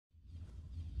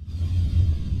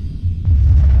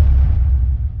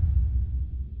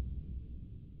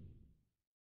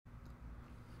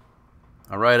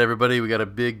Alright everybody, we got a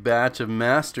big batch of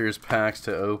Masters packs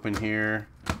to open here.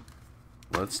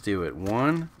 Let's do it.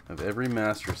 One of every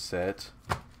Master set,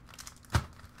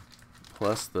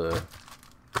 plus the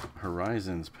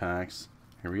Horizons packs.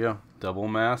 Here we go. Double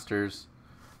Masters.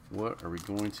 What are we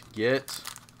going to get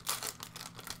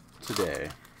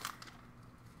today?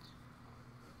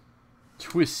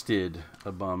 Twisted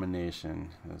Abomination.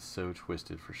 That's so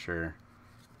twisted for sure.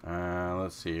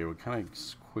 Let's see. We'll kind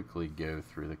of quickly go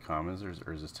through the commons.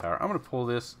 Or is this tower? I'm going to pull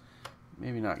this.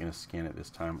 Maybe not going to scan it this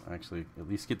time. Actually, at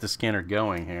least get the scanner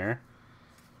going here.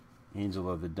 Angel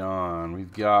of the Dawn.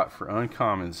 We've got for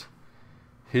uncommons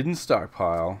Hidden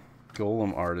Stockpile,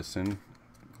 Golem Artisan,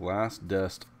 Glass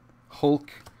Dust,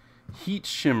 Hulk, Heat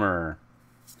Shimmer.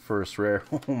 First rare.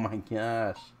 Oh my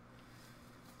gosh.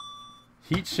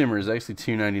 Heat Shimmer is actually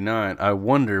 $2.99. I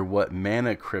wonder what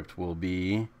Mana Crypt will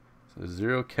be. So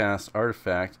 0 cast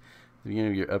artifact. At the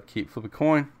beginning of your upkeep, flip a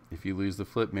coin. If you lose the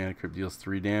flip, Mana Crypt deals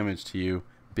 3 damage to you.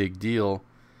 Big deal.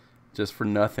 Just for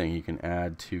nothing, you can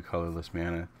add 2 colorless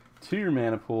mana to your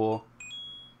mana pool.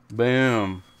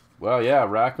 Boom. Well, yeah,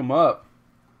 rack them up.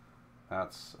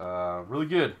 That's really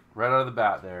good. Right out of the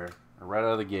bat there. Or right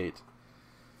out of the gate.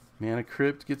 Mana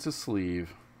Crypt gets a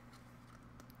sleeve.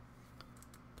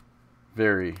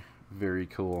 Very, very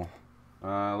cool.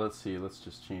 Let's see. Let's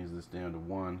just change this down to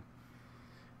 1.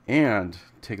 And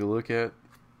take a look at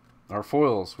our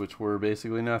foils, which were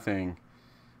basically nothing.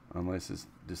 Unless it's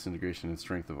disintegration and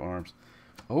strength of arms.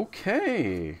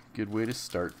 Okay. Good way to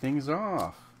start things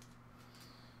off.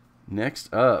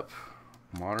 Next up,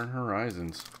 Modern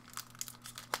Horizons.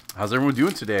 How's everyone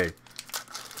doing today?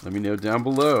 Let me know down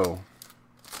below.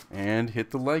 And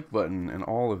hit the like button and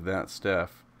all of that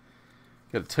stuff.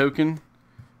 Got a token.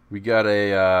 We got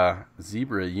a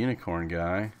zebra unicorn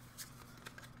guy.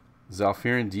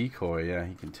 Zalfirin decoy. Yeah,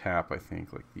 he can tap, I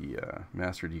think, like the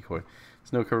master decoy.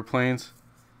 Snow covered plains.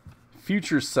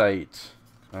 Future sight.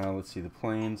 Let's see the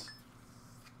plains.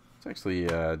 It's actually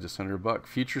just under $1.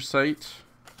 Future sight.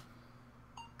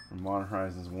 Modern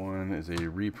Horizons 1 is a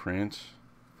reprint.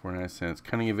 49 cents.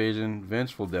 Cunning Evasion.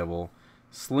 Vengeful Devil.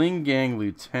 Sling Gang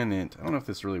Lieutenant. I don't know if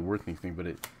this is really worth anything, but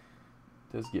it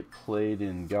does get played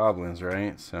in Goblins,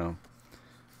 right? So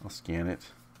I'll scan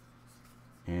it.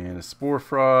 And a Spore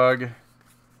Frog.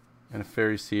 And a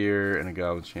Fairy Seer. And a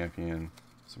Goblin Champion.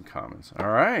 Some commons.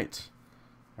 Alright.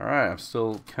 Alright. I'm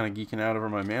still kind of geeking out over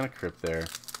my Mana Crypt there.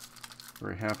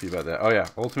 Very happy about that. Oh yeah.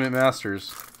 Ultimate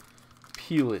Masters.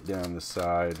 Peel it down the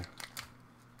side.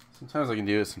 Sometimes I can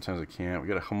do it. Sometimes I can't. We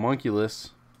got a Homunculus.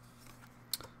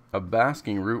 A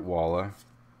Basking Root Walla.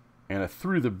 And a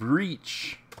Through the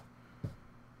Breach.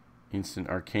 Instant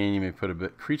Arcane. You may put a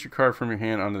creature card from your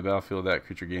hand onto the battlefield. That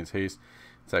creature gains haste.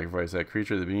 Sacrifice that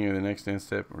creature at the beginning of the next end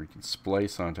step. Or you can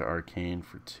splice onto Arcane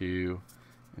for 2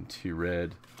 and 2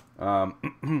 red.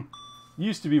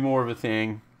 Used to be more of a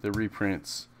thing. The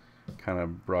reprints kind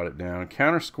of brought it down.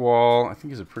 Counter Squall, I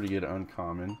think, is a pretty good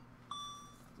uncommon.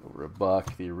 Over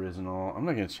 $1, the original. I'm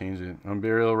not going to change it.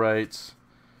 Unburial Rites.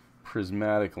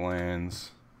 Prismatic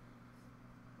Lands.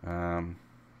 I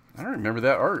don't remember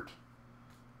that art.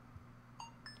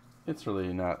 It's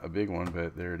really not a big one,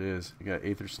 but there it is. You got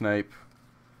Aether Snipe,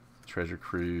 Treasure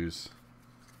Cruise,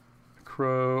 a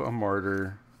Crow, a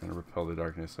Martyr, and a Repel the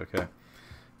Darkness. Okay.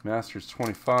 Masters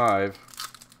 25.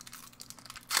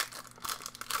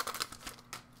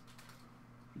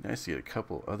 Nice to get a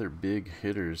couple other big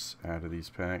hitters out of these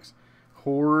packs.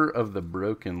 Horror of the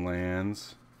Broken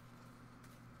Lands.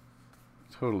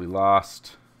 Totally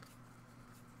Lost.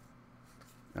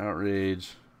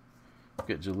 Outrage. We've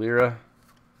got Jalira.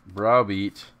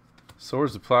 Browbeat,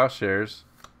 Swords of Plowshares,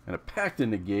 and a Pact of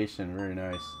Negation. Very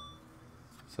nice.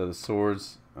 So the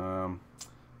swords,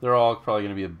 they're all probably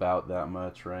going to be about that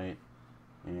much, right?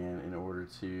 And in order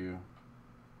to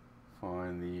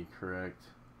find the correct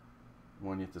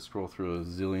one, you have to scroll through a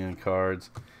zillion cards.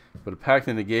 But a Pact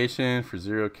of Negation for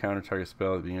 0, counter target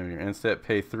spell at the beginning of your end step.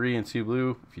 Pay 3 and 2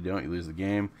 blue. If you don't, you lose the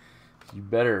game. You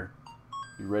better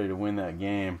be ready to win that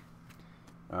game.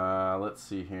 Let's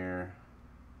see here.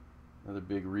 Another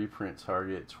big reprint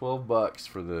target. $12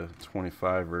 for the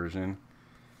 25 version.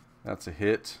 That's a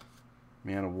hit.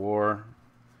 Man of War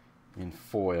in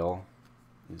foil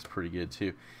is pretty good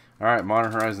too. Alright,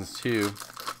 Modern Horizons 2.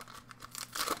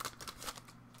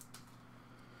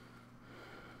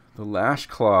 The Lash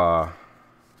Claw.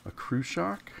 A Crew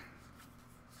Shock.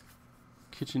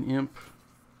 Kitchen Imp.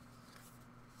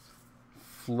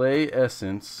 Flay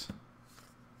Essence.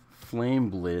 Flame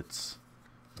Blitz.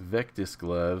 Vectis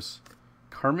Gloves.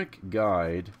 Karmic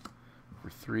Guide for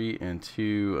 3 and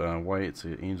 2 white. It's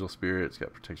an Angel Spirit. It's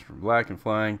got protection from black and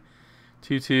flying.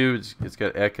 2/2. It's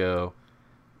got Echo.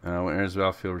 When enters the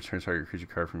battlefield, return target creature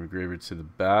card from your graveyard to the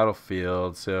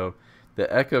battlefield. So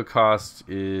the echo cost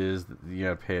is you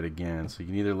gotta pay it again. So you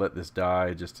can either let this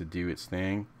die just to do its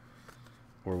thing,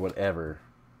 or whatever.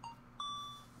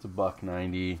 It's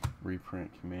 $1.90.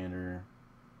 Reprint Commander,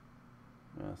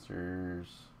 Masters,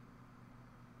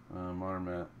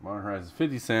 Modern Horizons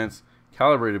 50 cents.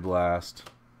 Calibrated Blast,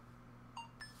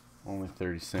 only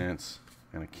 30 cents,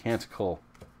 and a Canticle.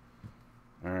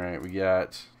 All right, we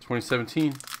got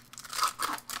 2017.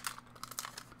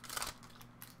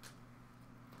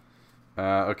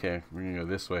 Okay, we're gonna go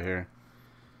this way here.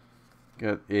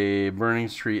 Got a Burning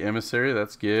Tree Emissary,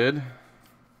 that's good.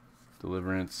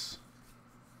 Deliverance.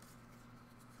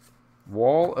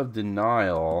 Wall of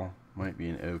Denial might be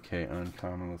an okay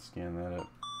uncommon. Let's scan that up.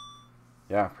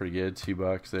 Yeah, pretty good.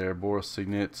 $2 there. Boros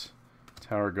Signet,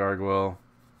 Tower Gargoyle,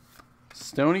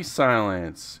 Stony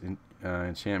Silence.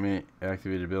 Enchantment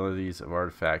activated abilities of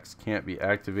artifacts can't be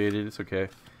activated. It's okay.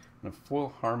 And a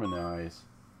foil Harmonize.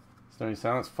 Stony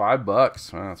Silence, $5.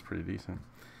 Wow, that's pretty decent.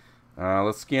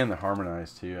 Let's scan the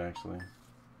Harmonize too, actually.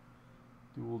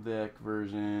 Dual deck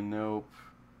version, nope.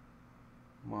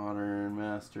 Modern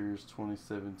Masters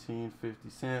 2017, 50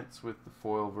 cents. With the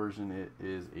foil version, it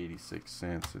is 86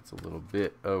 cents. It's a little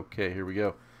bit. Okay, here we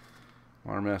go.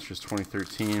 Modern Masters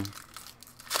 2013.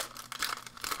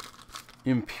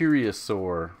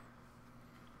 Imperiosaur.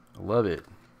 I love it.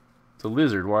 It's a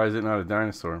lizard. Why is it not a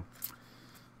dinosaur?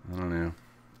 I don't know.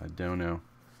 I don't know.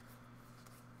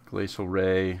 Glacial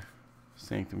Ray.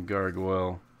 Sanctum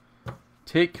Gargoyle.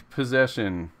 Take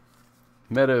Possession.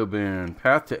 Meadow Boon.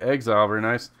 Path to Exile. Very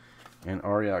nice. And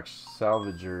Ariok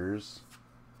Salvagers.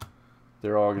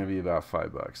 They're all going to be about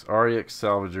 $5. Ariok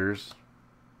Salvagers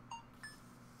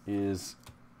is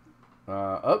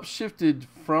upshifted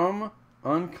from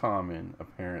uncommon,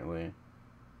 apparently,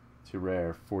 to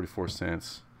rare. 44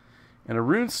 cents. And a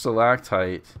Rune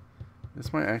Stalactite.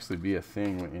 This might actually be a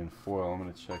thing in foil. I'm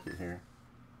going to check it here.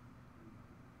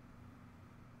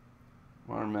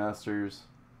 Modern Masters.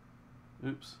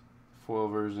 Oops. Foil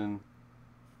version.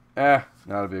 Not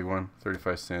a big one.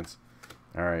 35 cents.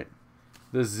 Alright.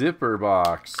 The Zipper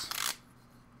Box.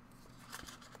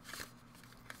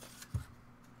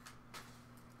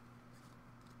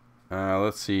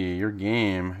 Let's see. Your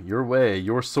game. Your way.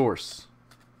 Your source.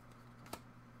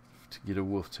 To get a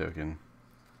wolf token.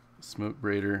 Smoke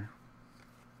Braider.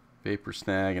 Vapor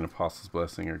Snag and Apostle's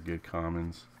Blessing are good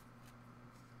commons.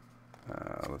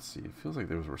 Let's see. It feels like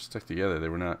those were stuck together. They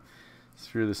were not.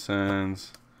 Sphere of the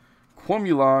Suns.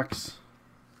 Quumulox.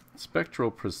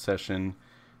 Spectral Procession.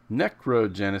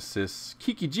 Necrogenesis.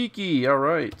 Kiki-Jiki.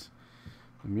 Alright.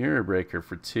 Mirror Breaker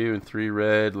for 2 and 3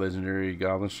 red. Legendary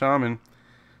Goblin Shaman.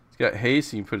 It's got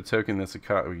haste. You can put a token that's a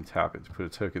copy. We can tap it to put a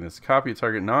token that's a copy of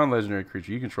target non-legendary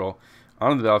creature you control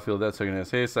onto the battlefield. That token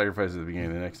has haste. Sacrifice at the beginning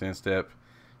of the next end step.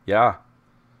 Yeah.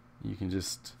 You can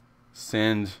just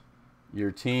send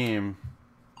your team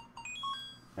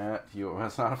at you.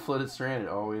 That's not a Flooded Strand. It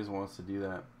always wants to do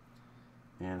that.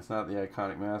 And it's not the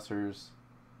Iconic Masters.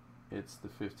 It's the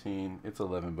 15. It's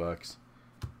 $11.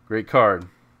 Great card.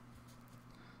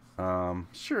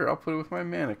 Sure, I'll put it with my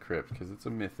Mana Crypt because it's a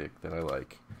mythic that I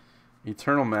like.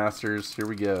 Eternal Masters. Here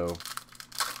we go.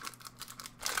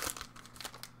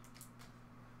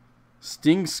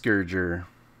 Sting Scourger.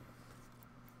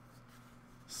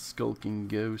 Skulking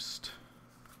Ghost.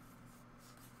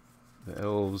 The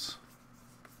Elves.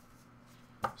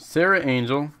 Sarah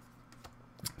Angel.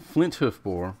 Flint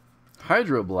Hoofboar.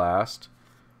 Hydroblast.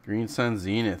 Green Sun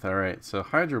Zenith. Alright, so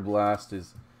Hydroblast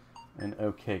is an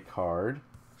okay card.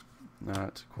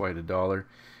 Not quite $1.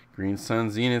 Green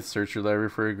Sun Zenith. Search your library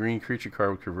for a green creature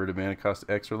card with converted mana cost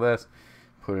X or less.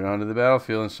 Put it onto the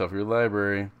battlefield and shuffle your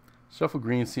library. Shuffle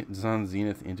Green Sun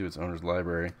Zenith into its owner's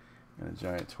library. And a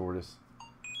giant tortoise.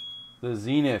 The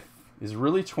Zenith is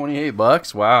really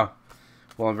 $28. Wow.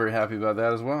 Well, I'm very happy about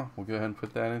that as well. We'll go ahead and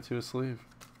put that into a sleeve.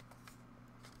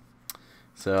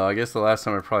 So I guess the last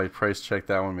time I probably price checked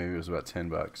that one, maybe it was about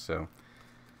 $10. So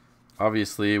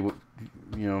obviously, you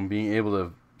know, being able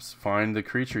to find the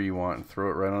creature you want and throw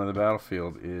it right onto the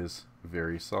battlefield is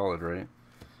very solid, right?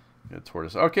 Good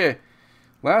tortoise. Okay,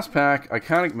 last pack,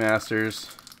 Iconic Masters.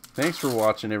 Thanks for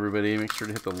watching, everybody. Make sure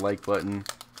to hit the like button.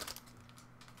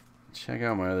 Check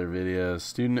out my other videos.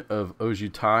 Student of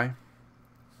Ojutai.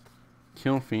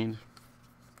 Kiln Fiend.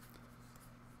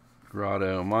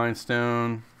 Grotto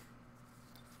Mindstone.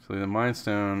 So the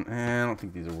Mindstone, I don't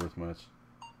think these are worth much.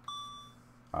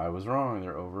 I was wrong.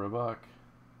 They're over $1.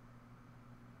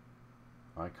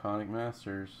 Iconic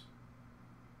Masters.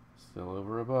 Still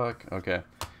over $1. Okay.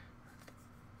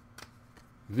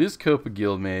 Vizkopa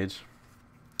Guildmage.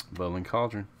 Bubbling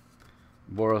Cauldron.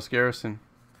 Boros Garrison,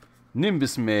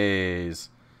 Nimbus Maze.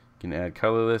 You can add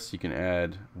colorless. You can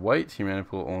add white to your mana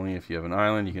pool only if you have an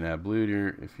island. You can add blue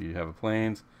to if you have a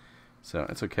plains. So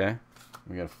it's okay.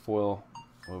 We got a foil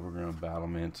overgrown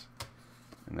battlement,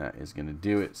 and that is going to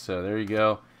do it. So there you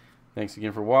go. Thanks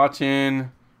again for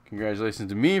watching. Congratulations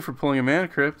to me for pulling a Mana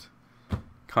Crypt.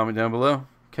 Comment down below.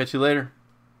 Catch you later.